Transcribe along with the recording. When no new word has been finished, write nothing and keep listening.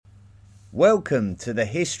Welcome to the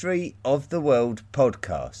History of the World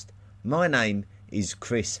podcast. My name is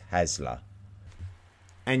Chris Hasler.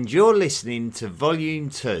 And you're listening to Volume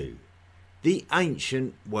 2, The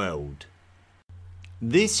Ancient World.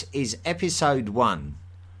 This is Episode 1,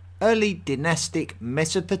 Early Dynastic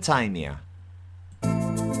Mesopotamia.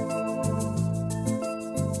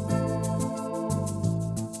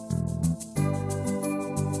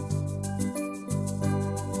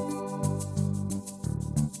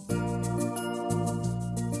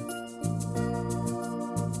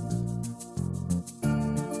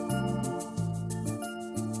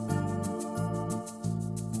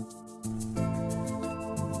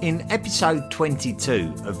 In episode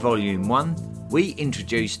 22 of volume 1, we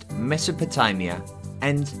introduced Mesopotamia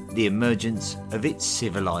and the emergence of its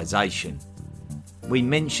civilization. We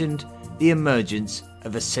mentioned the emergence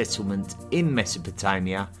of a settlement in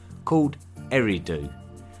Mesopotamia called Eridu,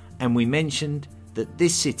 and we mentioned that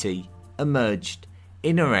this city emerged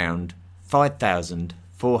in around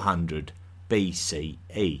 5400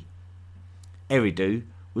 BCE. Eridu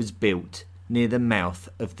was built near the mouth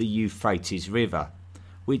of the Euphrates River,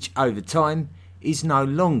 which over time is no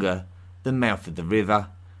longer the mouth of the river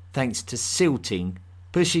thanks to silting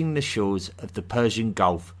pushing the shores of the Persian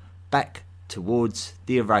Gulf back towards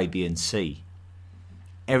the Arabian Sea.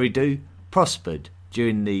 Eridu prospered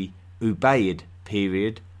during the Ubaid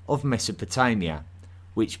period of Mesopotamia,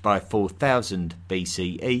 which by 4000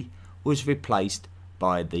 BCE was replaced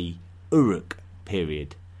by the Uruk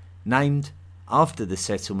period, named after the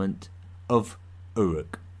settlement of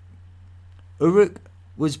Uruk. Uruk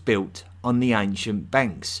was built on the ancient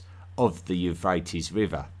banks of the Euphrates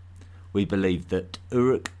River. We believe that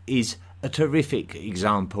Uruk is a terrific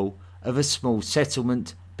example of a small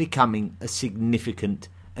settlement becoming a significant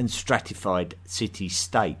and stratified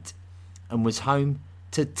city-state, and was home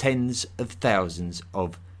to tens of thousands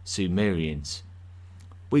of Sumerians.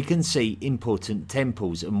 We can see important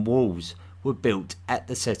temples and walls were built at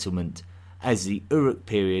the settlement as the Uruk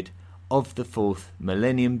period of the 4th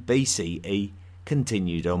millennium BCE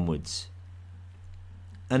continued onwards.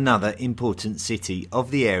 Another important city of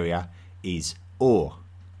the area is Ur.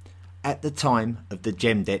 At the time of the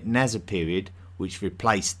Jemdet Nazar period, which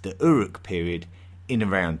replaced the Uruk period in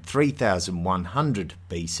around 3100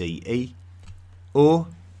 BCE, Ur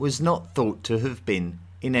was not thought to have been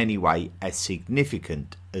in any way as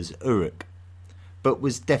significant as Uruk, but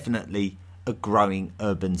was definitely a growing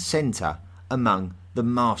urban centre among the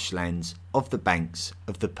marshlands of the banks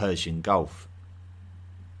of the Persian Gulf.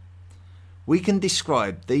 We can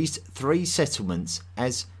describe these three settlements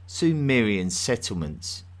as Sumerian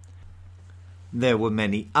settlements. There were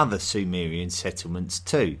many other Sumerian settlements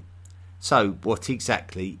too. So what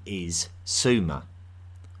exactly is Sumer?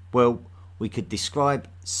 Well, we could describe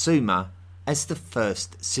Sumer as the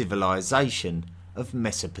first civilization of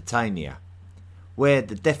Mesopotamia, where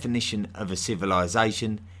the definition of a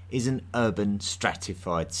civilization is an urban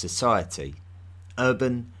stratified society.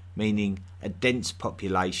 Urban meaning a dense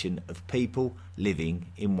population of people living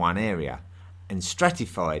in one area, and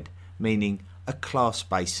stratified meaning a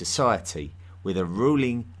class-based society with a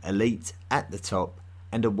ruling elite at the top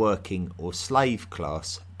and a working or slave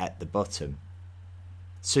class at the bottom.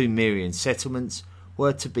 Sumerian settlements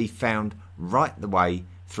were to be found right the way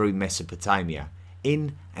through Mesopotamia,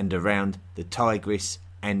 in and around the Tigris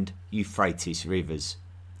and Euphrates rivers,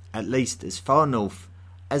 at least as far north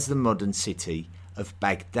as the modern city of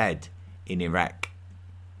Baghdad in Iraq.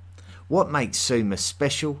 What makes Sumer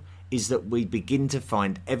special is that we begin to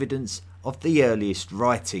find evidence of the earliest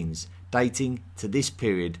writings dating to this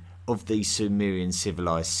period of these Sumerian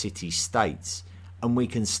civilized city-states, and we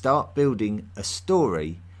can start building a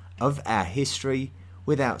story of our history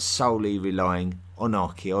without solely relying on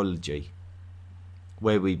archaeology.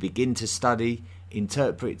 Where we begin to study,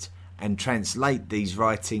 interpret and translate these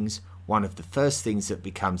writings, one of the first things that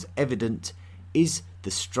becomes evident is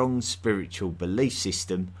the strong spiritual belief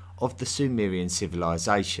system of the Sumerian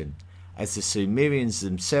civilization, as the Sumerians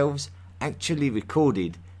themselves actually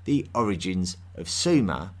recorded the origins of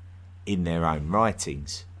Sumer in their own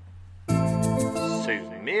writings.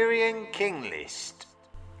 Sumerian King List.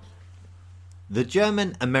 The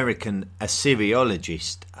German-American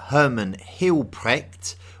Assyriologist Hermann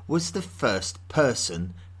Hilprecht was the first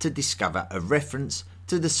person to discover a reference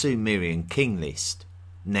to the Sumerian King List.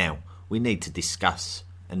 Now, we need to discuss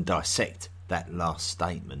and dissect that last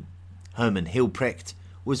statement. Hermann Hilprecht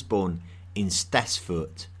was born in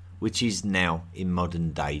Stassfurt, which is now in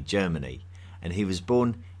modern-day Germany, and he was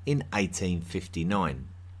born in 1859.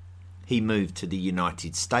 He moved to the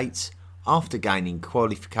United States after gaining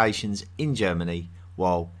qualifications in Germany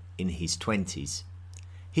while in his 20s.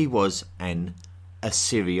 he was an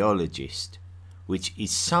Assyriologist, which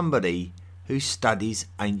is somebody who studies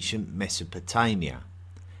ancient Mesopotamia,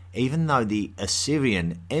 even though the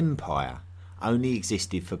Assyrian Empire only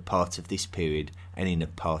existed for part of this period and in a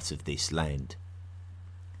part of this land.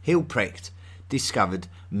 Hilprecht discovered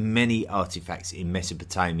many artifacts in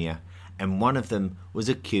Mesopotamia, and one of them was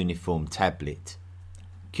a cuneiform tablet.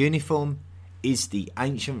 Cuneiform is the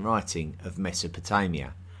ancient writing of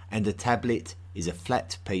Mesopotamia, and a tablet is a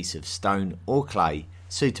flat piece of stone or clay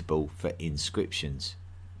suitable for inscriptions.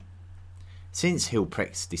 Since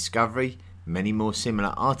Hilprecht's discovery, many more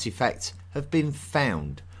similar artifacts have been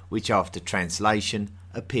found, which after translation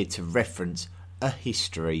appear to reference a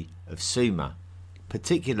history of Sumer,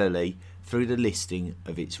 particularly through the listing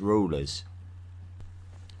of its rulers.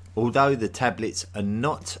 Although the tablets are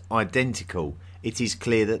not identical, it is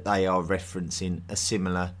clear that they are referencing a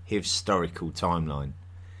similar historical timeline.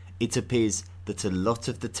 It appears that a lot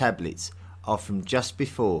of the tablets are from just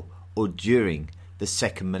before or during the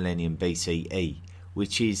 2nd millennium BCE,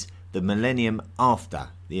 which is the millennium after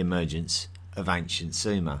the emergence of ancient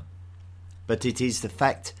Sumer. But it is the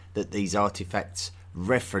fact that these artifacts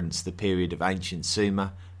reference the period of ancient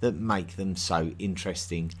Sumer that make them so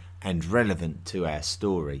interesting and relevant to our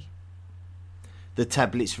story. The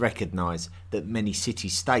tablets recognise that many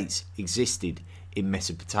city-states existed in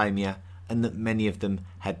Mesopotamia and that many of them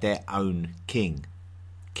had their own king.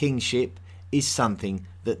 Kingship is something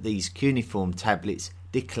that these cuneiform tablets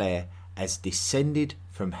declare as descended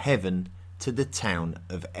from heaven to the town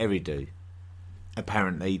of Eridu.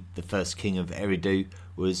 Apparently, the first king of Eridu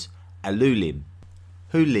was Alulim,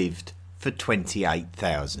 who lived for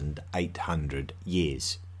 28,800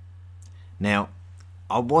 years. Now,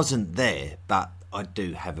 I wasn't there, but I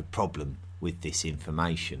do have a problem with this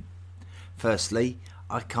information. Firstly,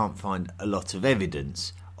 I can't find a lot of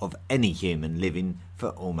evidence of any human living for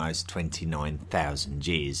almost 29,000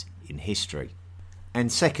 years in history.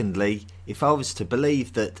 And secondly, if I was to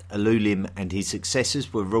believe that Alulim and his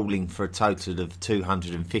successors were ruling for a total of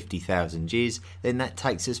 250,000 years, then that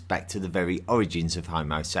takes us back to the very origins of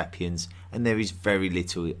Homo sapiens, and there is very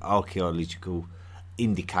little archaeological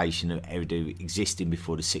indication of Eridu existing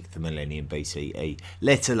before the 6th millennium BCE,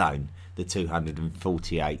 let alone the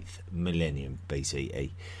 248th millennium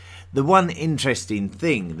BCE. The one interesting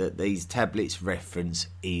thing that these tablets reference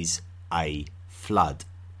is a flood.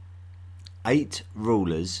 8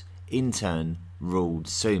 rulers in turn ruled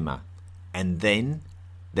Sumer, and then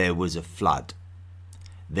there was a flood.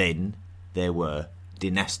 Then there were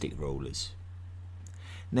dynastic rulers.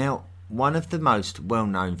 Now, one of the most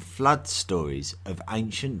well-known flood stories of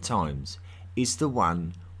ancient times is the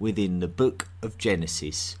one within the book of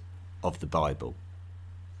Genesis of the Bible.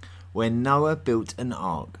 When Noah built an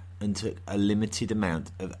ark and took a limited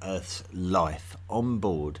amount of Earth's life on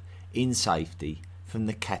board in safety from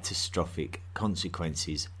the catastrophic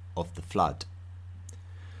consequences of the flood.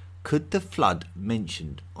 Could the flood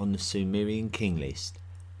mentioned on the Sumerian king list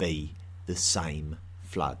be the same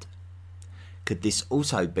flood? Could this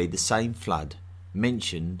also be the same flood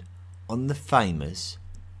mentioned on the famous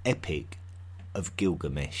Epic of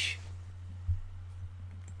Gilgamesh?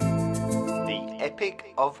 The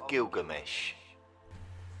Epic of Gilgamesh.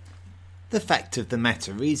 The fact of the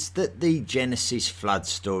matter is that the Genesis flood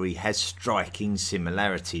story has striking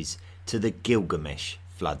similarities to the Gilgamesh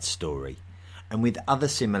flood story, and with other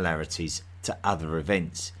similarities to other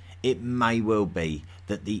events. It may well be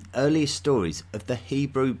that the earliest stories of the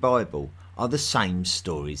Hebrew Bible are the same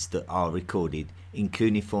stories that are recorded in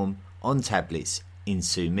cuneiform on tablets in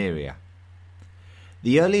Sumeria.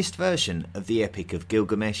 The earliest version of the Epic of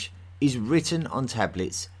Gilgamesh is written on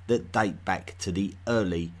tablets that date back to the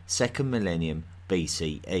early 2nd millennium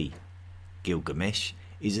BCE. Gilgamesh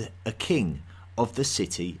is a king of the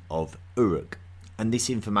city of Uruk, and this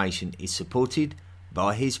information is supported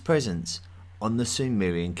by his presence on the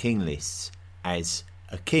Sumerian king lists as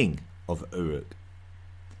a king of Uruk.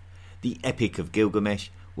 The Epic of Gilgamesh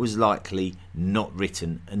was likely not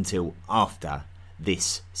written until after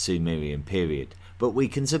this Sumerian period, but we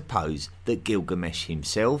can suppose that Gilgamesh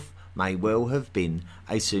himself may well have been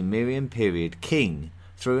a Sumerian period king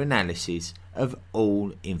through analysis of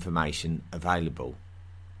all information available.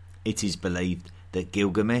 It is believed that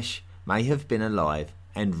Gilgamesh may have been alive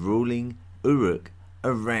and ruling Uruk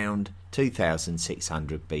around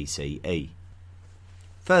 2600 BCE.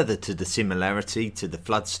 Further to the similarity to the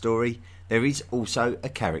flood story, there is also a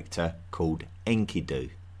character called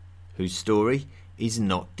Enkidu, whose story is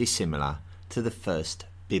not dissimilar to the first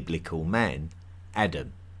biblical man,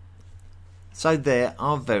 Adam. So there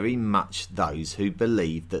are very much those who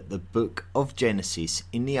believe that the book of Genesis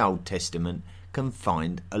in the Old Testament can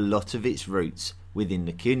find a lot of its roots within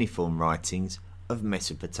the cuneiform writings of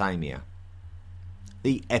Mesopotamia.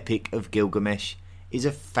 The Epic of Gilgamesh is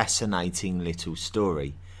a fascinating little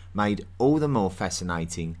story, made all the more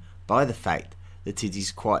fascinating by the fact that it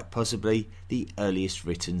is quite possibly the earliest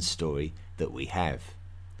written story that we have.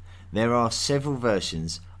 There are several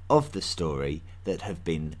versions of the story that have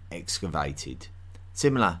been excavated,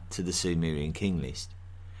 similar to the Sumerian king list,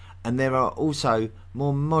 and there are also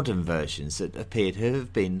more modern versions that appear to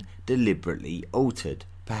have been deliberately altered,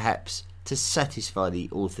 perhaps to satisfy the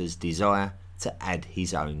author's desire to add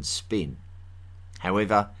his own spin.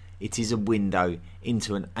 However, it is a window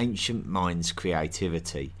into an ancient mind's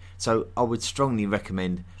creativity, so I would strongly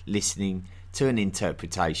recommend listening to an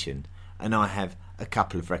interpretation, and I have a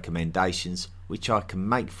couple of recommendations which I can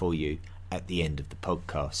make for you at the end of the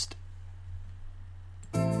podcast.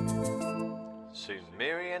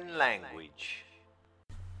 Sumerian language.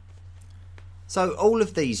 So all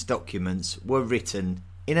of these documents were written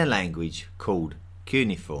in a language called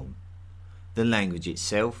cuneiform. The language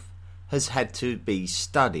itself has had to be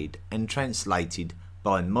studied and translated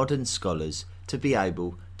by modern scholars to be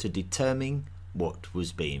able to determine what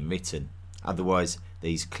was being written. Otherwise,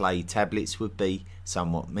 these clay tablets would be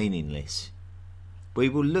somewhat meaningless. We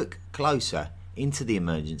will look closer into the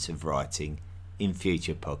emergence of writing in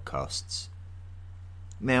future podcasts.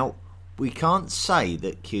 Now, we can't say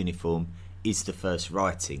that cuneiform is the first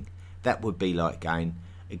writing. That would be like going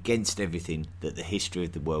against everything that the History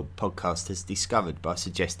of the World podcast has discovered by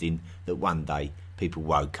suggesting that one day people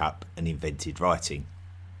woke up and invented writing.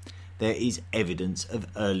 There is evidence of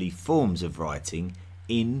early forms of writing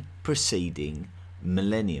in preceding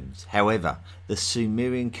millenniums. However, the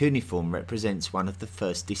Sumerian cuneiform represents one of the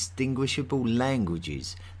first distinguishable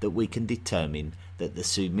languages that we can determine that the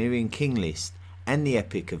Sumerian king list and the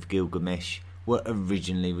Epic of Gilgamesh were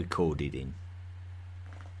originally recorded in.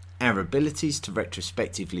 Our abilities to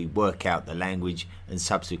retrospectively work out the language and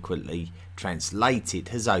subsequently translate it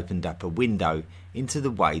has opened up a window into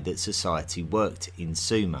the way that society worked in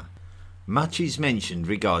Sumer. Much is mentioned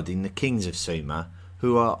regarding the kings of Sumer,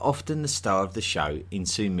 who are often the star of the show in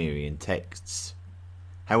Sumerian texts.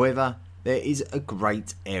 However, there is a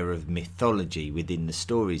great air of mythology within the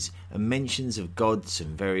stories and mentions of gods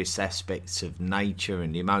and various aspects of nature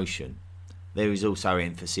and emotion. There is also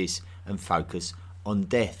emphasis and focus on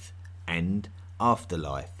death and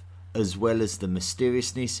afterlife, as well as the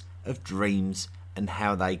mysteriousness of dreams and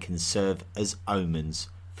how they can serve as omens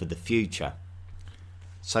for the future.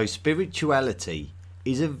 So spirituality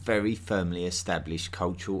is a very firmly established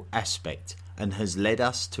cultural aspect and has led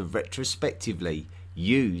us to retrospectively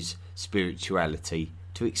use spirituality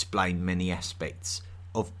to explain many aspects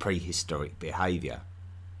of prehistoric behaviour.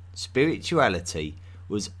 Spirituality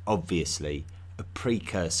was obviously a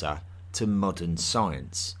precursor to modern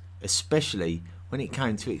science, especially when it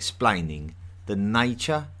came to explaining the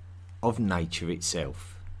nature of nature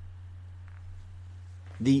itself.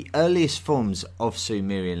 The earliest forms of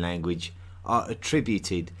Sumerian language are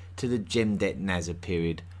attributed to the Dynastic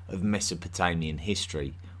period of Mesopotamian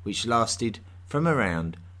history, which lasted from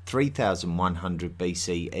around 3100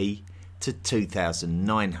 BCE to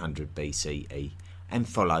 2900 BCE and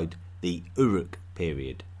followed the Uruk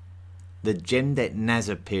period. The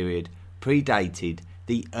Dynastic period predated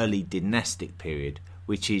the early Dynastic period,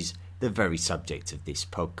 which is the very subject of this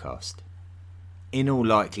podcast. In all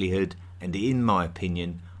likelihood, and in my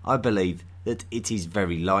opinion, I believe that it is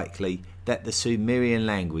very likely that the Sumerian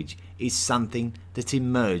language is something that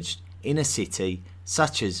emerged in a city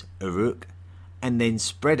such as Uruk and then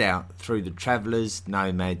spread out through the travellers,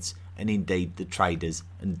 nomads, and indeed the traders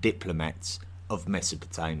and diplomats of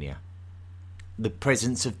Mesopotamia. The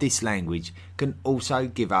presence of this language can also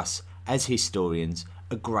give us, as historians,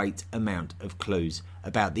 a great amount of clues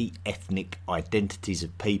about the ethnic identities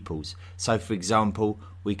of peoples. So, for example,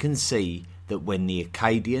 we can see that when the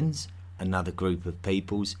Akkadians, another group of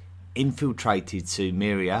peoples, infiltrated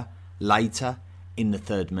Sumeria later in the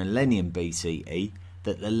 3rd millennium BCE,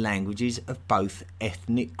 that the languages of both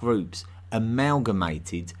ethnic groups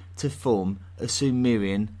amalgamated to form a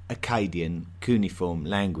Sumerian Akkadian cuneiform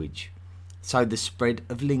language. So the spread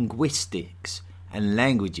of linguistics and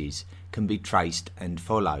languages can be traced and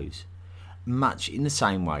follows, much in the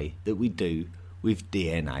same way that we do with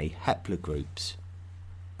DNA haplogroups.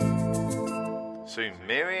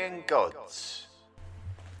 Sumerian gods.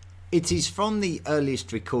 It is from the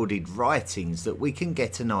earliest recorded writings that we can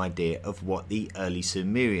get an idea of what the early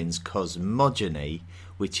Sumerians' cosmogony,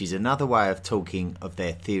 which is another way of talking of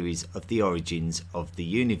their theories of the origins of the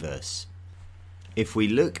universe. If we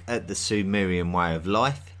look at the Sumerian way of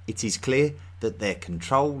life, it is clear that their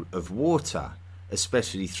control of water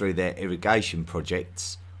especially through their irrigation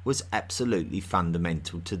projects, was absolutely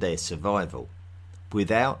fundamental to their survival.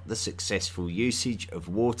 Without the successful usage of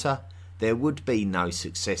water, there would be no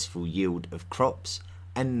successful yield of crops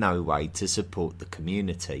and no way to support the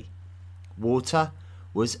community. Water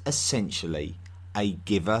was essentially a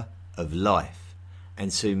giver of life,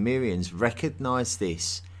 and Sumerians recognised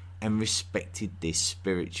this and respected this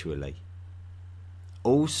spiritually.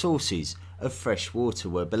 All sources of fresh water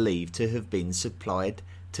were believed to have been supplied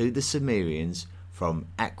to the Sumerians from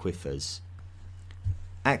aquifers.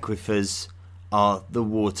 Aquifers are the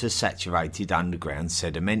water-saturated underground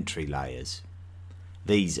sedimentary layers.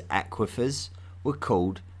 These aquifers were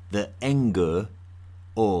called the Engur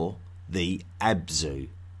or the Abzu.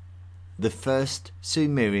 The first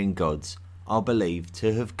Sumerian gods are believed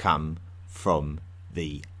to have come from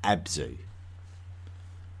the Abzu.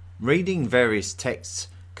 Reading various texts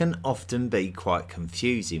can often be quite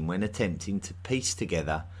confusing when attempting to piece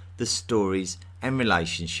together the stories and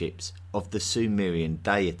relationships of the Sumerian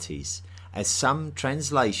deities, as some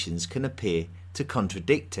translations can appear to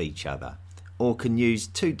contradict each other, or can use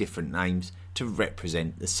two different names to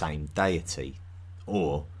represent the same deity,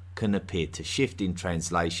 or can appear to shift in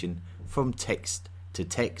translation from text to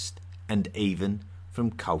text and even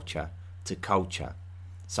from culture to culture.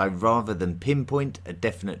 So rather than pinpoint a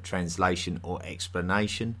definite translation or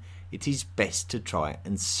explanation, it is best to try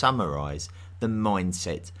and summarise the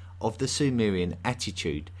mindset of the Sumerian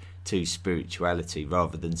attitude to spirituality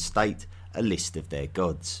rather than state a list of their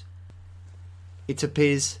gods. It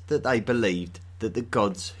appears that they believed that the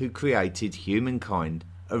gods who created humankind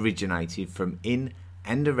originated from in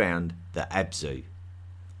and around the Abzu.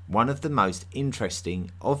 One of the most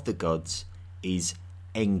interesting of the gods is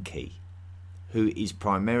Enki, who is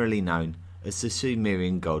primarily known as the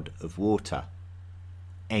Sumerian god of water.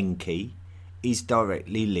 Enki is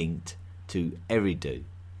directly linked to Eridu,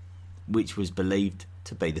 which was believed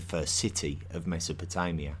to be the first city of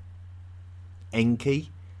Mesopotamia. Enki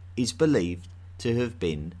is believed to have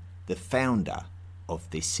been the founder of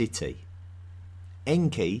this city.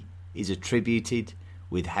 Enki is attributed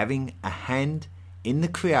with having a hand in the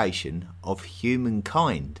creation of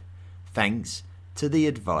humankind, thanks to the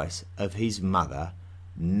advice of his mother,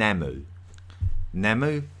 Namu.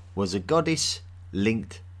 Namu was a goddess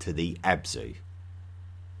linked to the Abzu.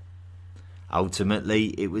 Ultimately,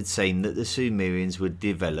 it would seem that the Sumerians would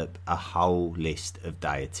develop a whole list of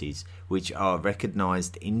deities which are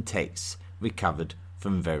recognised in texts recovered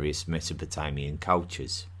from various Mesopotamian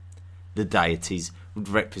cultures. The deities would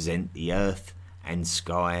represent the earth and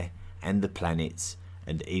sky and the planets,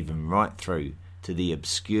 and even right through to the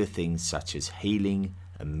obscure things such as healing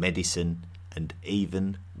and medicine and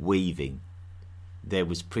even weaving. There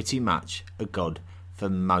was pretty much a god for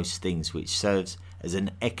most things, which serves as an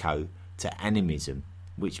echo to animism,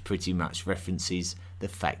 which pretty much references the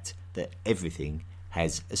fact that everything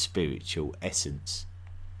has a spiritual essence.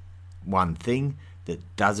 One thing that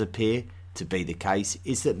does appear to be the case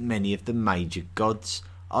is that many of the major gods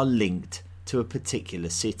are linked to a particular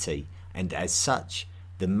city, and as such,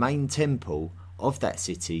 the main temple of that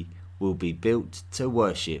city will be built to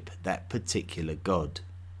worship that particular god.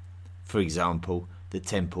 For example, the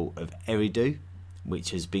temple of Eridu,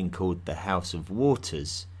 which has been called the House of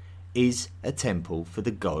Waters, is a temple for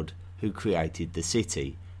the god who created the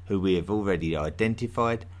city, who we have already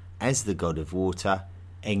identified as the god of water,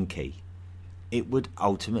 Enki. It would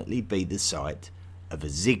ultimately be the site of a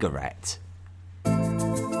ziggurat.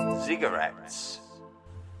 Ziggurats.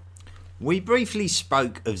 We briefly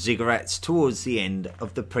spoke of ziggurats towards the end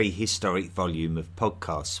of the prehistoric volume of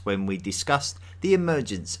podcasts when we discussed the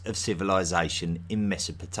emergence of civilization in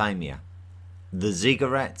Mesopotamia. The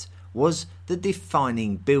ziggurat was the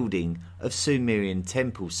defining building of Sumerian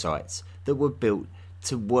temple sites that were built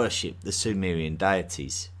to worship the Sumerian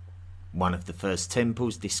deities. One of the first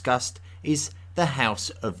temples discussed is the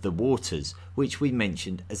House of the Waters, which we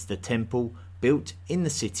mentioned as the temple built in the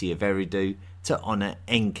city of Eridu to honour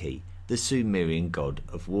Enki, the Sumerian god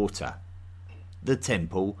of water. The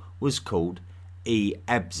temple was called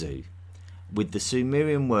E-Abzu, with the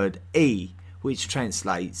Sumerian word E, which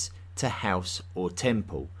translates to house or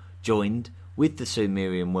temple, joined with the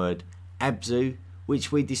Sumerian word Abzu,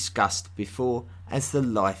 which we discussed before as the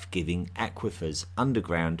life-giving aquifers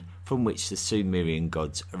underground from which the Sumerian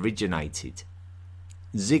gods originated.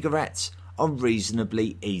 Ziggurats are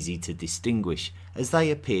reasonably easy to distinguish, as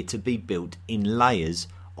they appear to be built in layers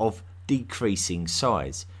of decreasing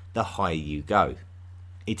size the higher you go.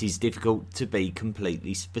 It is difficult to be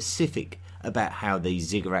completely specific about how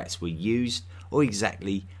these ziggurats were used or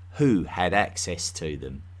exactly who had access to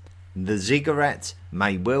them. The ziggurat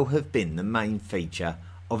may well have been the main feature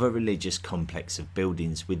of a religious complex of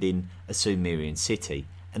buildings within a Sumerian city,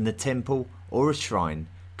 and the temple or a shrine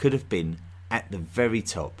could have been at the very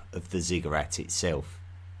top of the ziggurat itself.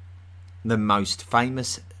 The most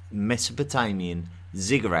famous Mesopotamian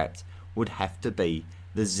ziggurat would have to be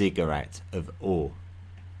the ziggurat of Ur.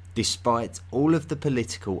 Despite all of the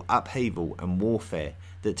political upheaval and warfare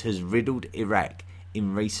that has riddled Iraq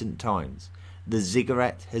in recent times, the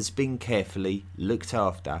ziggurat has been carefully looked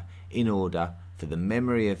after in order for the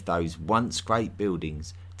memory of those once great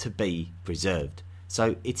buildings to be preserved,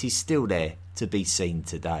 so it is still there to be seen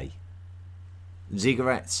today.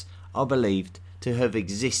 Ziggurats are believed to have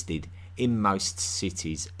existed in most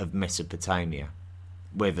cities of Mesopotamia.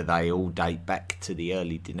 Whether they all date back to the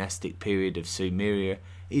early dynastic period of Sumeria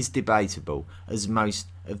is debatable, as most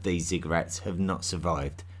of these ziggurats have not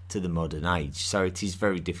survived to the modern age, so it is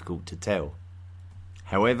very difficult to tell.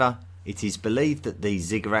 However, it is believed that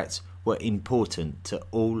these ziggurats were important to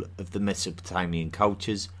all of the Mesopotamian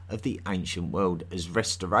cultures of the ancient world, as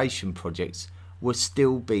restoration projects were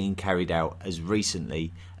still being carried out as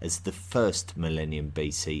recently as the first millennium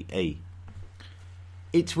BCE.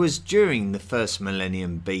 It was during the first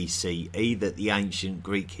millennium BCE that the ancient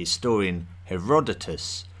Greek historian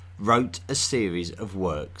Herodotus wrote a series of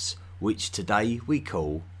works which today we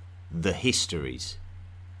call the Histories.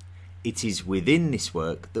 It is within this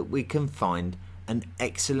work that we can find an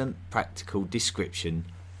excellent practical description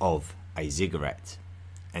of a ziggurat,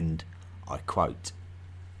 and I quote,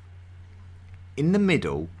 "In the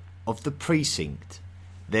middle of the precinct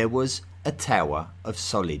there was a tower of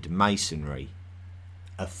solid masonry,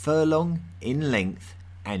 a furlong in length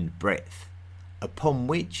and breadth, upon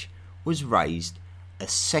which was raised a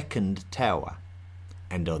second tower,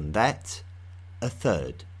 and on that a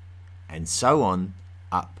third, and so on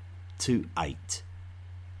up to 8.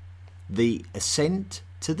 The ascent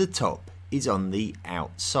to the top is on the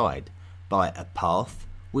outside by a path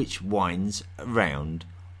which winds around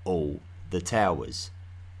all the towers.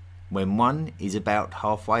 When one is about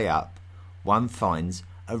halfway up, one finds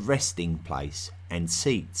a resting place and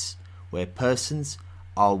seats, where persons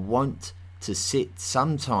are wont to sit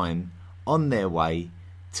some time on their way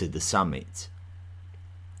to the summit.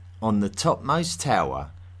 On the topmost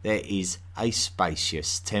tower there is a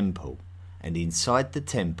spacious temple, and inside the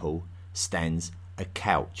temple stands a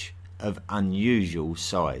couch of unusual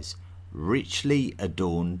size, richly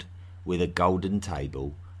adorned with a golden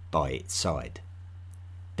table by its side.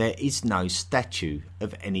 There is no statue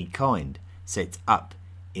of any kind set up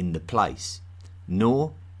in the place,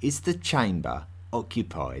 nor is the chamber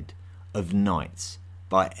occupied of nights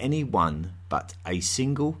by any one but a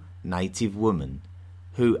single native woman,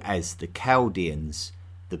 who, as the Chaldeans,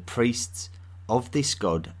 the priests of this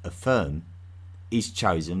god, affirm, is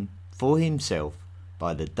chosen for himself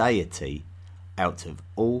by the deity out of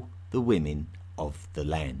all the women of the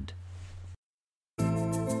land."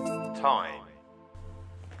 Time.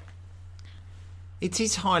 It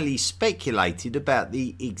is highly speculated about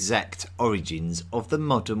the exact origins of the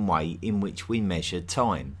modern way in which we measure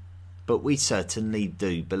time, but we certainly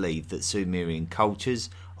do believe that Sumerian cultures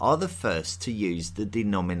are the first to use the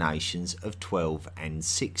denominations of 12 and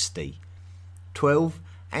 60. 12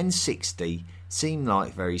 and 60 seem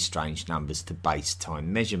like very strange numbers to base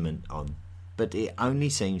time measurement on, but it only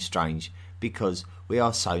seems strange because we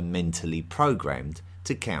are so mentally programmed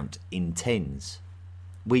to count in tens.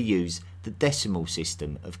 We use the decimal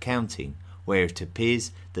system of counting, where it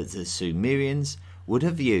appears that the Sumerians would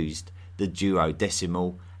have used the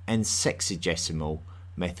duodecimal and sexagesimal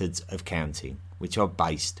methods of counting, which are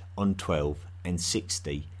based on 12 and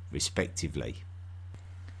 60 respectively.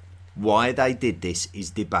 Why they did this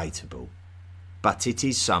is debatable, but it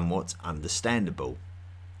is somewhat understandable.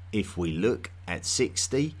 If we look at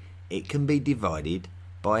 60, it can be divided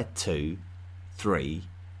by 2, 3,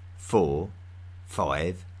 4,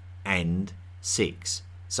 5 and 6,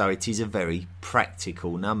 so it is a very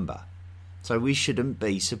practical number. So we shouldn't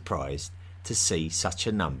be surprised to see such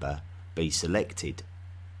a number be selected.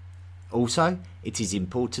 Also, it is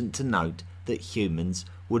important to note that humans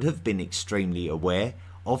would have been extremely aware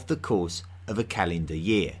of the course of a calendar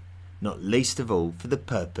year, not least of all for the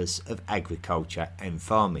purpose of agriculture and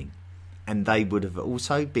farming, and they would have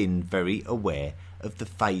also been very aware of the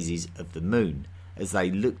phases of the moon, as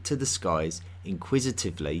they looked to the skies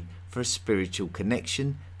inquisitively for a spiritual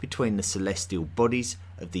connection between the celestial bodies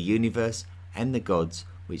of the universe and the gods,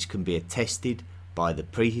 which can be attested by the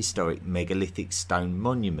prehistoric megalithic stone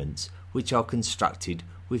monuments which are constructed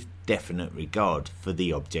with definite regard for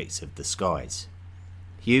the objects of the skies.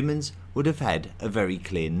 Humans would have had a very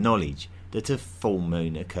clear knowledge that a full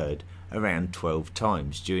moon occurred around 12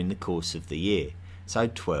 times during the course of the year, so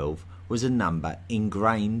 12 was a number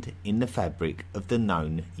ingrained in the fabric of the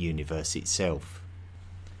known universe itself.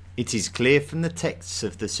 It is clear from the texts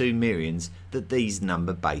of the Sumerians that these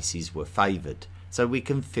number bases were favoured, so we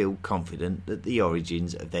can feel confident that the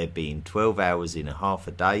origins of there being 12 hours in a half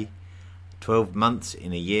a day, 12 months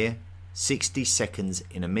in a year, 60 seconds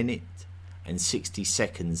in a minute, and 60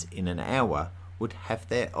 seconds in an hour would have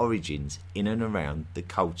their origins in and around the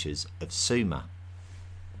cultures of Sumer.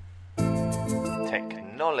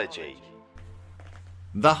 Technology.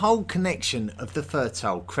 The whole connection of the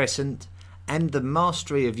Fertile Crescent and the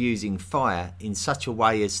mastery of using fire in such a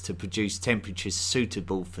way as to produce temperatures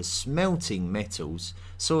suitable for smelting metals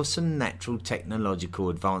saw some natural technological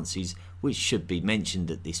advances which should be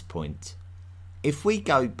mentioned at this point. If we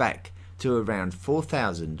go back to around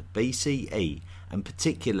 4000 BCE and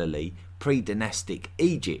particularly pre-dynastic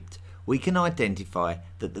Egypt, we can identify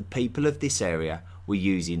that the people of this area were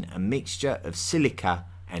using a mixture of silica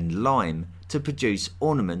and lime to produce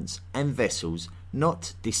ornaments and vessels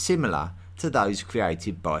not dissimilar to those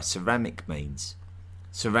created by ceramic means.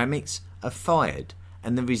 Ceramics are fired,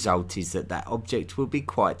 and the result is that that object will be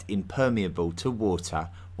quite impermeable to water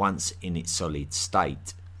once in its solid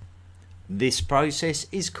state. This process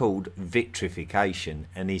is called vitrification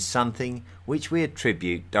and is something which we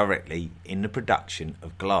attribute directly in the production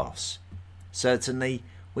of glass. Certainly,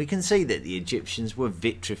 we can see that the Egyptians were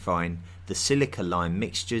vitrifying the silica-lime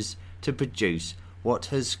mixtures to produce what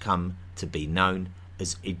has come to be known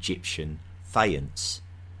as Egyptian faience.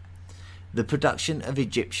 The production of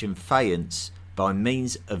Egyptian faience by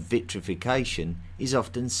means of vitrification is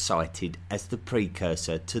often cited as the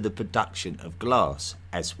precursor to the production of glass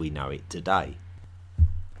as we know it today.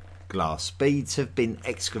 Glass beads have been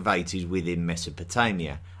excavated within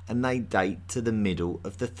Mesopotamia and they date to the middle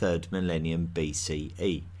of the 3rd millennium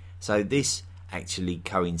BCE, so this actually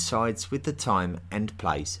coincides with the time and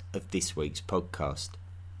place of this week's podcast.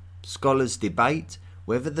 Scholars debate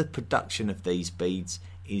whether the production of these beads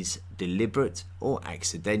is deliberate or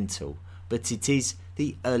accidental, but it is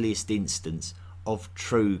the earliest instance of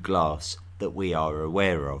true glass that we are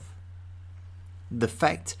aware of. The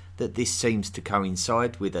fact that this seems to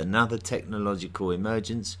coincide with another technological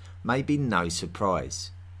emergence may be no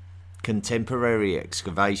surprise. Contemporary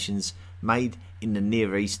excavations made in the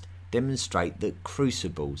Near East demonstrate that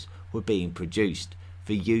crucibles were being produced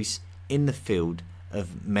for use in the field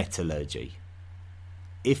of metallurgy.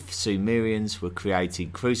 If Sumerians were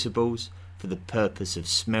creating crucibles for the purpose of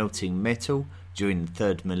smelting metal during the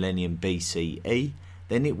 3rd millennium BCE,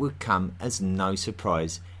 then it would come as no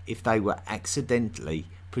surprise if they were accidentally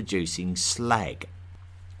producing slag,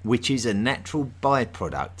 which is a natural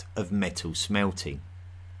byproduct of metal smelting.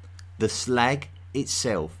 The slag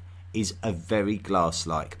itself is a very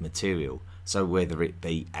glass-like material, so whether it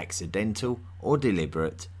be accidental or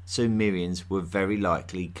deliberate, Sumerians were very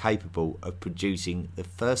likely capable of producing the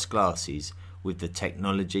first glasses with the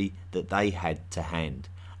technology that they had to hand,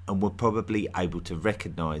 and were probably able to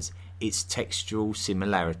recognise its textural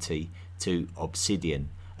similarity to obsidian,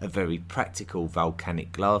 a very practical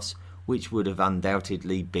volcanic glass which would have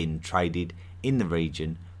undoubtedly been traded in the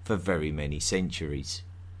region for very many centuries.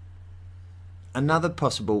 Another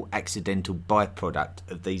possible accidental byproduct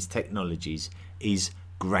of these technologies is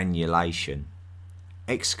granulation.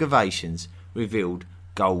 Excavations revealed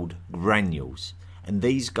gold granules, and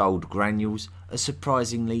these gold granules are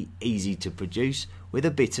surprisingly easy to produce with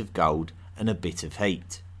a bit of gold and a bit of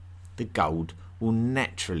heat. The gold will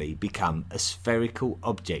naturally become a spherical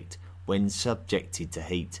object when subjected to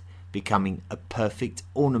heat, becoming a perfect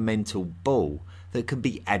ornamental ball that can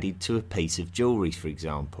be added to a piece of jewellery, for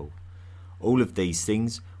example. All of these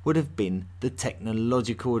things would have been the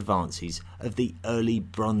technological advances of the early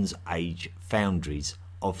Bronze Age foundries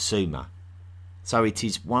of Sumer. So it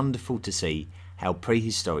is wonderful to see how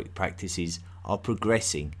prehistoric practices are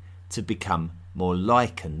progressing to become more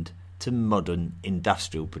likened to modern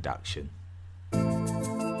industrial production.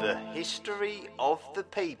 The history of the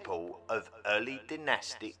people of early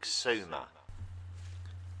dynastic Sumer.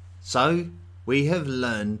 So, we have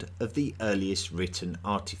learned of the earliest written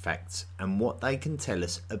artifacts and what they can tell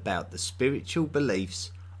us about the spiritual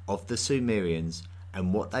beliefs of the Sumerians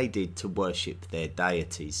and what they did to worship their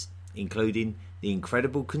deities, including the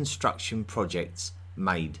incredible construction projects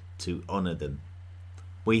made to honour them.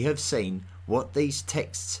 We have seen what these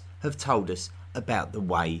texts have told us about the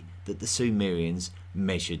way that the Sumerians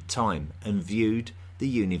measured time and viewed the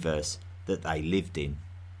universe that they lived in.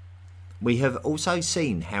 We have also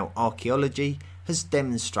seen how archaeology has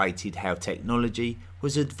demonstrated how technology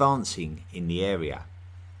was advancing in the area.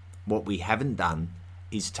 What we haven't done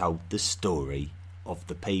is told the story of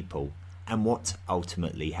the people and what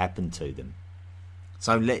ultimately happened to them.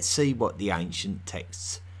 So let's see what the ancient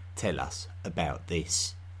texts tell us about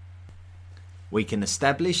this. We can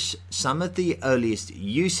establish some of the earliest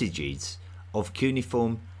usages of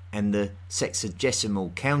cuneiform and the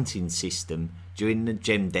sexagesimal counting system during the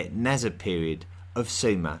Gem-det-Nasr period of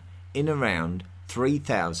Sumer in around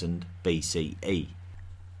 3000 BCE.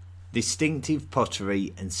 Distinctive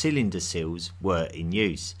pottery and cylinder seals were in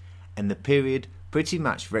use, and the period pretty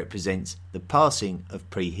much represents the passing of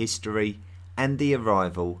prehistory and the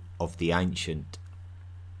arrival of the ancient.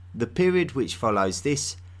 The period which follows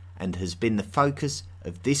this, and has been the focus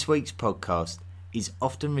of this week's podcast, is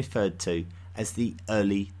often referred to as the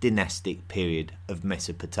early dynastic period of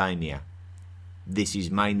Mesopotamia. This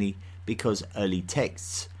is mainly because early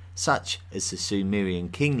texts, such as the Sumerian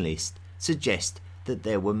king list, suggest that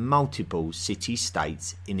there were multiple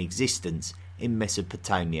city-states in existence in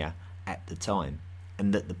Mesopotamia at the time,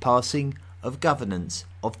 and that the passing of governance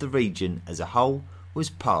of the region as a whole was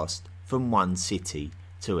passed from one city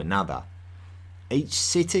to another. Each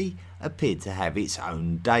city appeared to have its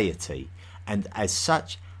own deity, and as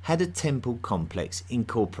such had a temple complex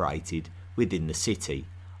incorporated within the city,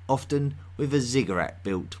 often with a ziggurat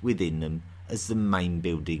built within them as the main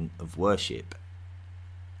building of worship.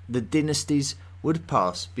 The dynasties would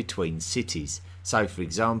pass between cities, so for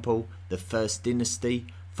example the first dynasty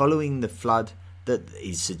following the flood that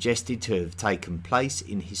is suggested to have taken place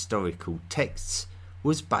in historical texts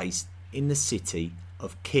was based in the city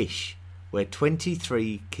of Kish, where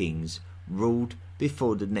 23 kings ruled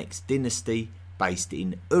before the next dynasty based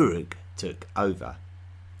in Uruk took over.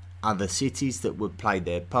 Other cities that would play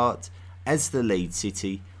their part as the lead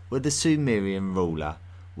city where the Sumerian ruler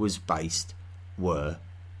was based were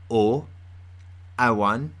Ur,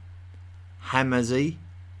 Awan, Hamazi,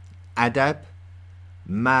 Adab,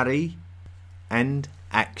 Mari and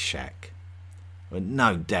Akshak. Well,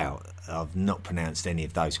 no doubt I've not pronounced any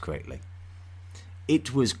of those correctly.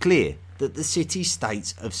 It was clear that the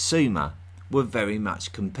city-states of Sumer were very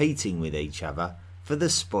much competing with each other for the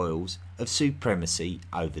spoils of supremacy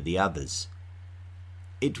over the others.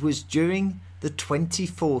 It was during the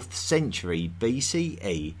 24th century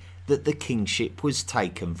BCE that the kingship was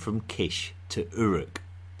taken from Kish to Uruk.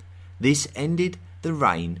 This ended the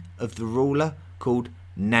reign of the ruler called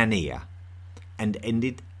Nanea and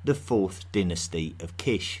ended the 4th dynasty of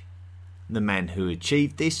Kish. The man who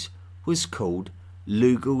achieved this was called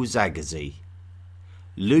Lugal-Zaghazi.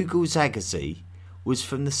 Lugal-Zaghazi was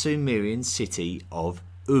from the Sumerian city of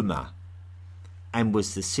Umma and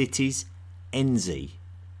was the city's Enzi,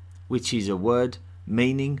 which is a word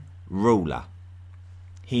meaning ruler.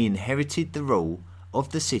 He inherited the rule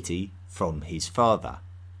of the city from his father.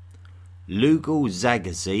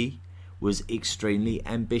 Lugal-Zaghazi was extremely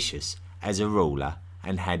ambitious as a ruler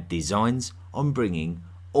and had designs on bringing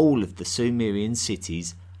all of the Sumerian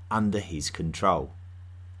cities under his control.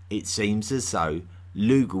 It seems as though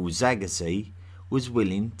Lugal-Zaghazi was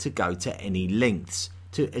willing to go to any lengths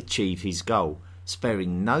to achieve his goal,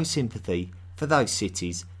 sparing no sympathy for those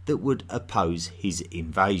cities that would oppose his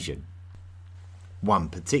invasion. One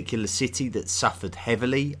particular city that suffered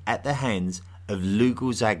heavily at the hands of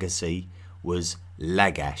Lugal-Zaghazi was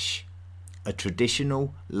Lagash, a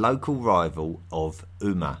traditional local rival of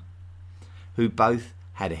Umma, who both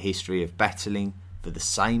had a history of battling for the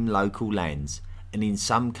same local lands and in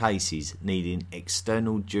some cases needing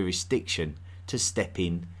external jurisdiction to step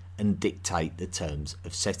in and dictate the terms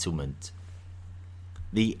of settlement.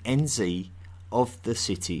 The Enzi of the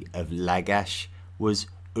city of Lagash was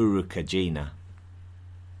Urukagina.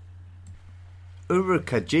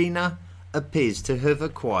 Urukagina appears to have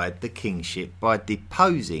acquired the kingship by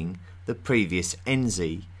deposing the previous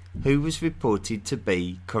Enzi, who was reported to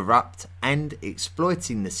be corrupt and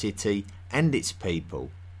exploiting the city and its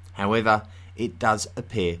people. However, it does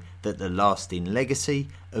appear that the lasting legacy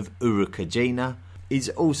of Urukagina is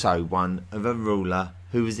also one of a ruler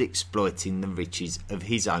who was exploiting the riches of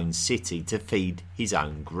his own city to feed his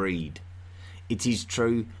own greed. It is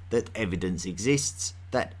true that evidence exists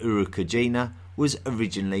that Urukagina was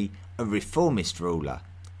originally a reformist ruler,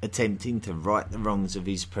 attempting to right the wrongs of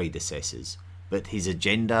his predecessors, but his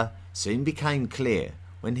agenda soon became clear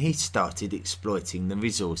when he started exploiting the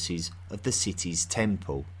resources of the city's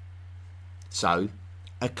temple. So,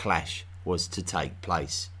 a clash was to take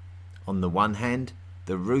place. On the one hand,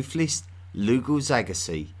 the ruthless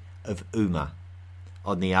Lugal-Zaghazi of Umma.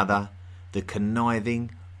 On the other, the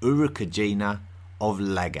conniving Urukagina of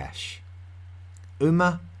Lagash.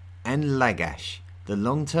 Umma and Lagash, the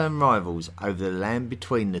long-term rivals over the land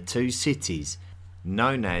between the two cities,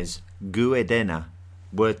 known as Guedena,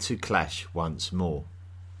 were to clash once more.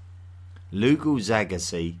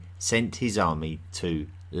 Lugal-Zaggisi sent his army to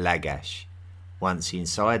Lagash. Once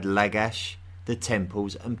inside Lagash, the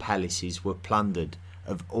temples and palaces were plundered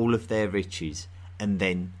of all of their riches and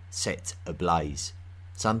then set ablaze,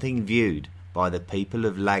 something viewed by the people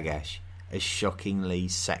of Lagash as shockingly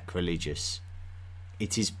sacrilegious.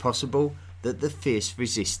 It is possible that the fierce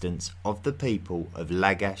resistance of the people of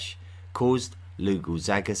Lagash caused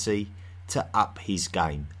Lugal-Zaggisi to up his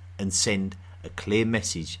game and send a clear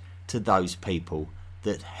message to those people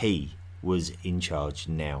that he was in charge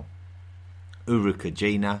now.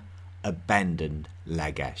 Urukagina abandoned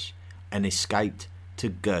Lagash and escaped to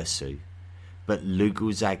Girsu, but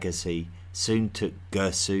Lugal-Zaggisi soon took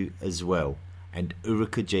Girsu as well, and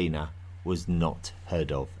Urukagina was not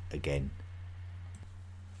heard of again.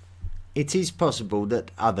 It is possible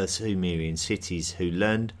that other Sumerian cities who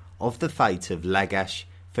learned of the fate of Lagash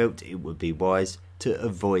felt it would be wise to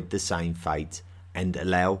avoid the same fate and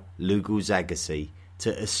allow Lugal-Zaggisi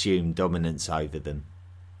to assume dominance over them.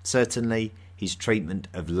 Certainly, his treatment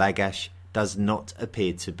of Lagash does not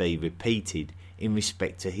appear to be repeated in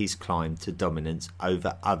respect to his climb to dominance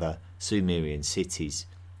over other Sumerian cities.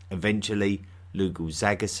 Eventually,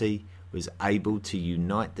 Lugal-Zaggisi was able to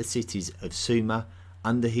unite the cities of Sumer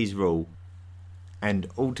under his rule and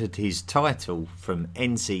altered his title from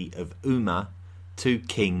Ensi of Umma to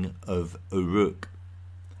King of Uruk.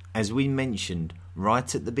 As we mentioned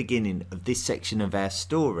right at the beginning of this section of our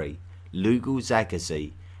story,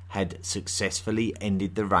 Lugal-Zaggisi had successfully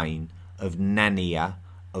ended the reign of Nania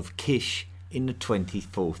of Kish in the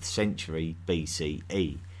 24th century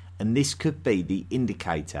BCE, and this could be the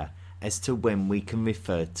indicator as to when we can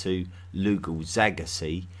refer to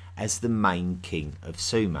Lugal-Zaggisi as the main king of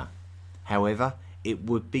Sumer. However, it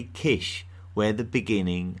would be Kish where the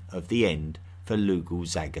beginning of the end for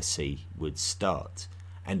Lugal-Zaggisi would start,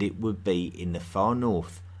 and it would be in the far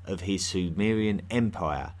north of his Sumerian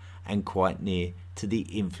empire and quite near to the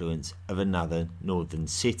influence of another northern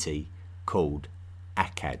city called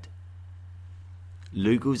Akkad.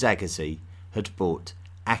 Lugal-Zaggisi had brought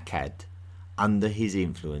Akkad under his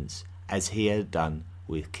influence as he had done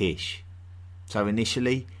with Kish. So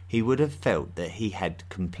initially he would have felt that he had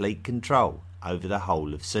complete control over the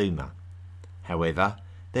whole of Sumer. However,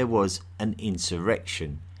 there was an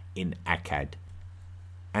insurrection in Akkad,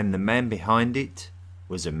 and the man behind it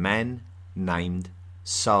was a man named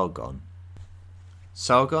Sargon.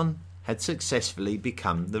 Sargon had successfully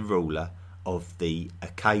become the ruler of the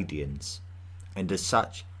Akkadians, and as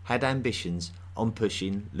such had ambitions on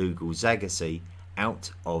pushing Lugal-Zaggisi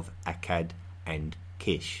out of Akkad and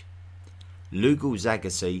Kish.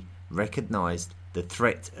 Lugal-Zaggisi recognised the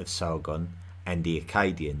threat of Sargon and the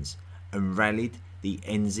Akkadians and rallied the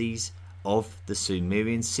Enzis of the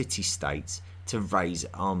Sumerian city-states to raise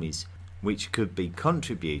armies which could be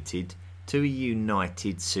contributed to a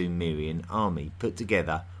united Sumerian army put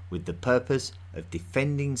together with the purpose of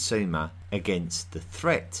defending Sumer against the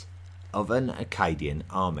threat of an Akkadian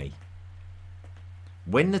army.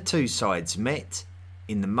 When the two sides met,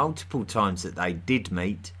 in the multiple times that they did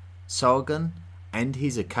meet, Sargon and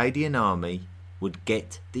his Akkadian army would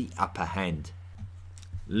get the upper hand.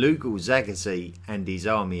 Lugal-Zaggisi and his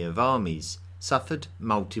army of armies suffered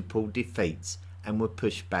multiple defeats and were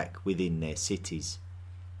pushed back within their cities.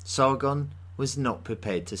 Sargon was not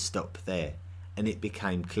prepared to stop there, and it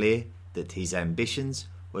became clear that his ambitions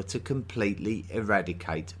were to completely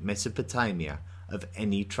eradicate Mesopotamia of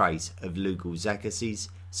any trace of Lugal-Zaggisi's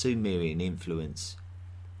Sumerian influence.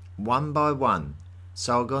 One by one,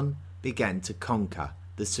 Sargon began to conquer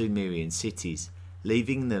the Sumerian cities,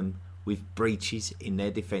 leaving them with breaches in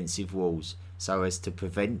their defensive walls so as to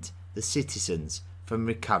prevent the citizens from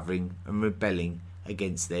recovering and rebelling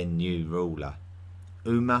against their new ruler.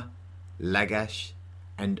 Umma, Lagash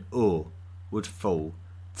and Ur would fall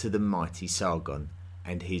to the mighty Sargon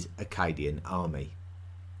and his Akkadian army.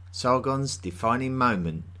 Sargon's defining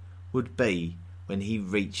moment would be when he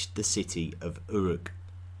reached the city of Uruk,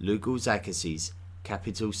 Lugal-Zaggisi's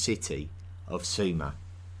capital city of Sumer.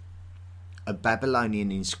 A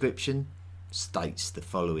Babylonian inscription states the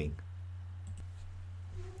following: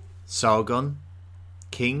 Sargon,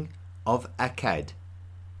 king of Akkad,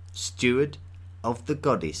 steward of the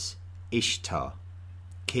goddess Ishtar,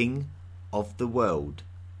 king of the world,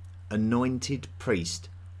 anointed priest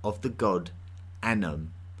of the god Anum,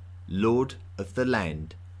 lord of the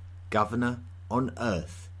land, governor on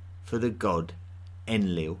earth for the god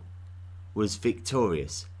Enlil, was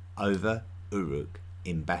victorious over Uruk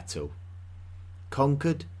in battle,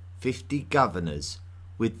 conquered 50 governors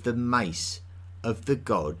with the mace of the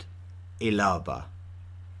god Ilaba,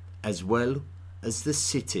 as well as the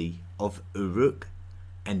city of Uruk,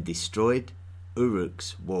 and destroyed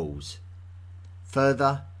Uruk's walls.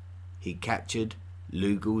 Further, he captured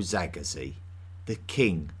Lugal-Zaghazi, the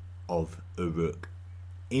king of Uruk,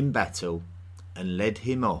 in battle and led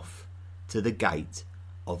him off to the gate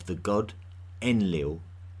of the god Enlil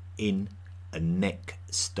in a neck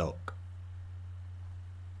stock.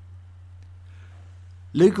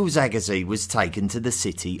 Lugal-Zaghazi was taken to the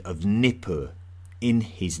city of Nippur in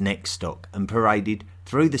his neck stock and paraded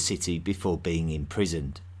through the city before being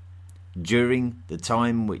imprisoned. During the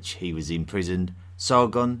time which he was imprisoned,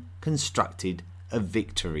 Sargon constructed a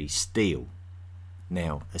victory stele.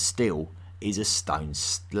 Now, a stele is a stone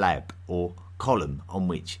slab or column on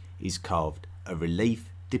which is carved a relief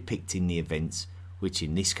depicting the events which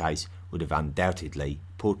in this case would have undoubtedly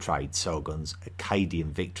portrayed Sargon's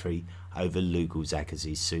Akkadian victory over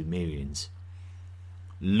Lugal-Zaghazi's Sumerians.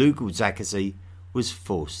 Lugal-Zaghazi was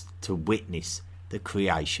forced to witness the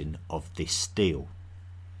creation of this stele.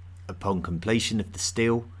 Upon completion of the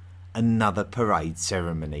stele, another parade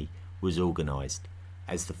ceremony was organised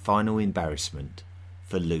as the final embarrassment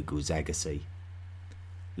for Lugal-Zaghazi.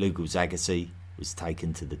 Lugal-Zaghazi was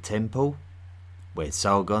taken to the temple where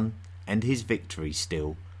Sargon and his victory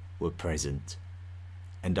stele were present,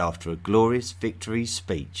 and after a glorious victory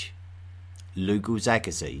speech,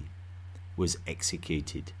 Lugal-Zaghazi was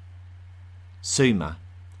executed. Sumer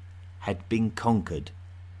had been conquered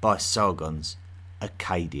by Sargon's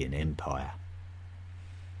Akkadian Empire.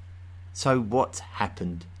 So what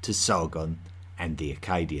happened to Sargon and the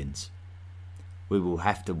Akkadians? We will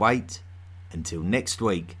have to wait until next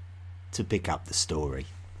week to pick up the story.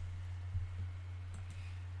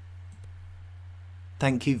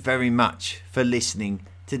 Thank you very much for listening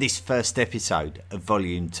to this first episode of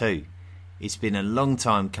Volume 2. It's been a long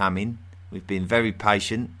time coming. We've been very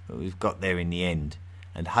patient, but we've got there in the end,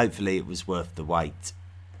 and hopefully it was worth the wait.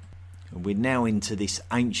 We're now into this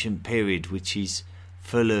ancient period which is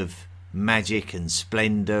full of magic and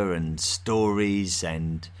splendour and stories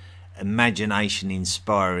and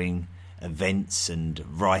imagination-inspiring events and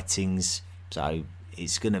writings, so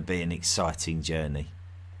it's going to be an exciting journey.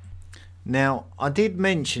 Now, I did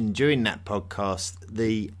mention during that podcast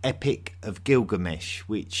the Epic of Gilgamesh,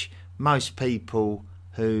 which most people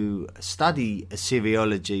who study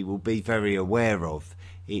Assyriology will be very aware of.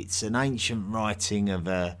 It's an ancient writing of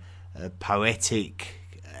a poetic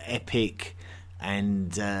epic,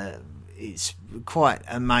 and it's quite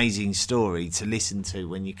an amazing story to listen to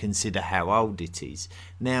when you consider how old it is.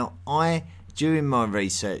 Now, during my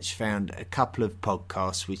research, found a couple of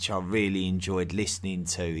podcasts which I really enjoyed listening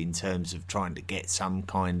to in terms of trying to get some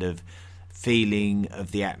kind of feeling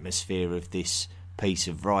of the atmosphere of this piece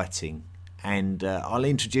of writing, and I'll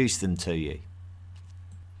introduce them to you.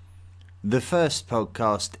 The first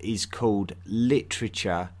podcast is called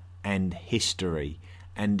Literature and History,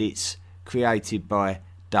 and it's created by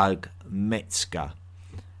Doug Metzger,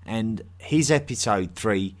 and his episode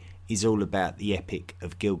 3 is all about the Epic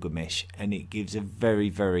of Gilgamesh, and it gives a very,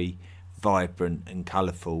 very vibrant and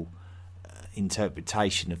colourful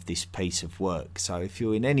interpretation of this piece of work. So if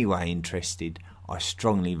you're in any way interested, I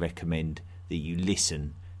strongly recommend that you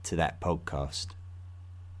listen to that podcast.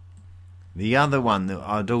 The other one that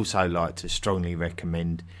I'd also like to strongly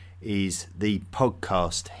recommend is the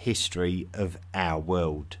podcast History of Our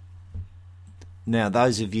World. Now,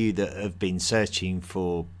 those of you that have been searching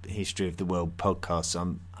for History of the World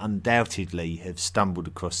podcasts undoubtedly have stumbled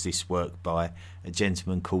across this work by a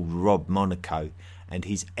gentleman called Rob Monaco, and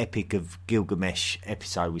his Epic of Gilgamesh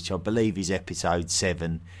episode, which I believe is episode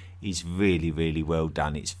 7, is really, really well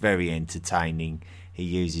done. It's very entertaining. He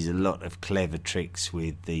uses a lot of clever tricks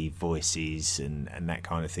with the voices and that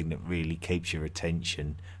kind of thing that really keeps your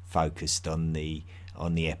attention focused on the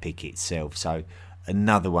epic itself. So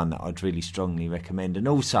another one that I'd really strongly recommend. And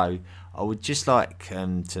also, I would just like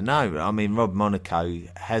to know, I mean, Rob Monaco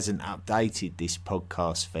hasn't updated this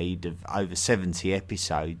podcast feed of over 70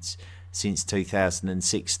 episodes since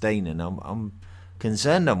 2016, and I'm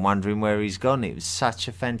concerned. I'm wondering where he's gone. It was such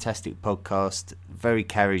a fantastic podcast, very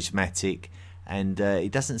charismatic, and he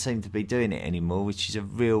doesn't seem to be doing it anymore, which is a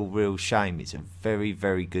real shame. It's a very,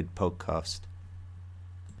 very good podcast.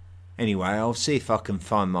 Anyway, I'll see if I can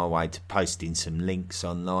find my way to posting some links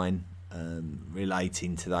online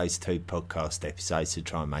relating to those 2 podcast episodes to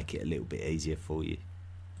try and make it a little bit easier for you.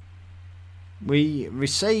 We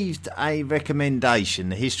received a recommendation.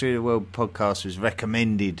 The History of the World podcast was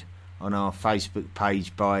recommended on our Facebook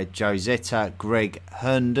page by Josetta Greg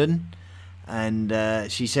Herndon,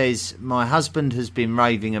 And she says, my husband has been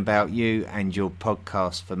raving about you and your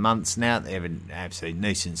podcast for months now. They're an absolute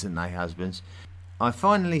nuisance, aren't they, husbands? I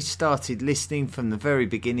finally started listening from the very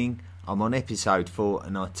beginning. I'm on episode 4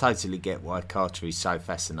 and I totally get why Carter is so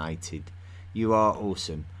fascinated. You are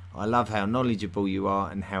awesome. I love how knowledgeable you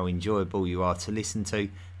are and how enjoyable you are to listen to.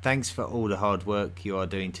 Thanks for all the hard work you are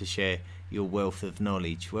doing to share your wealth of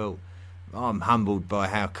knowledge. Well, I'm humbled by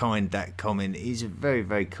how kind that comment is. A very,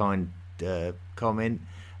 very kind comment.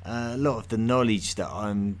 A lot of the knowledge that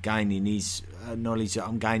I'm gaining is knowledge that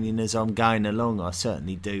I'm gaining as I'm going along. I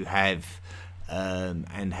certainly do have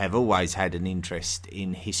and have always had an interest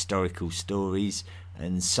in historical stories,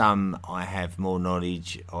 and some I have more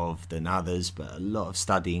knowledge of than others, but a lot of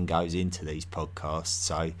studying goes into these podcasts,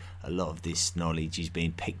 so a lot of this knowledge is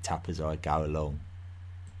being picked up as I go along.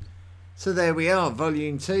 So there we are,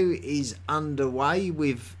 Volume 2 is underway.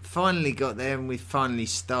 We've finally got there and we've finally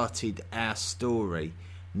started our story.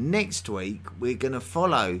 Next week we're going to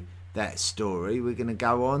follow that story. We're going to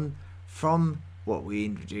go on from what we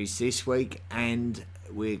introduced this week, and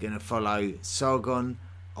we're going to follow Sargon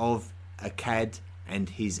of Akkad and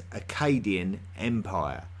his Akkadian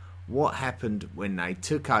Empire. What happened when they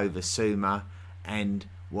took over Sumer and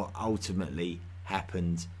what ultimately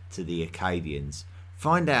happened to the Akkadians.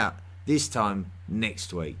 Find out this time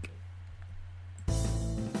next week.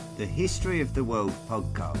 The History of the World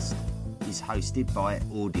podcast is hosted by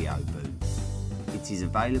Audioboo. It is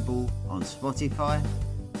available on Spotify,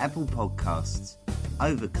 Apple Podcasts,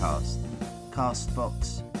 Overcast,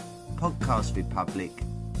 Castbox, Podcast Republic,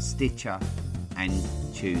 Stitcher and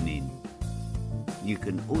TuneIn. You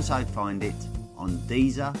can also find it on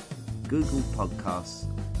Deezer, Google Podcasts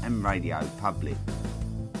and Radio Public.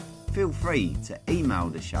 Feel free to email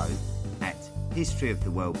the show at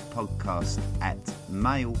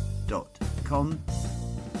historyoftheworldpodcast@mail.com.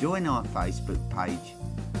 Join our Facebook page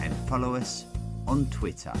and follow us on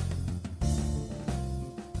Twitter.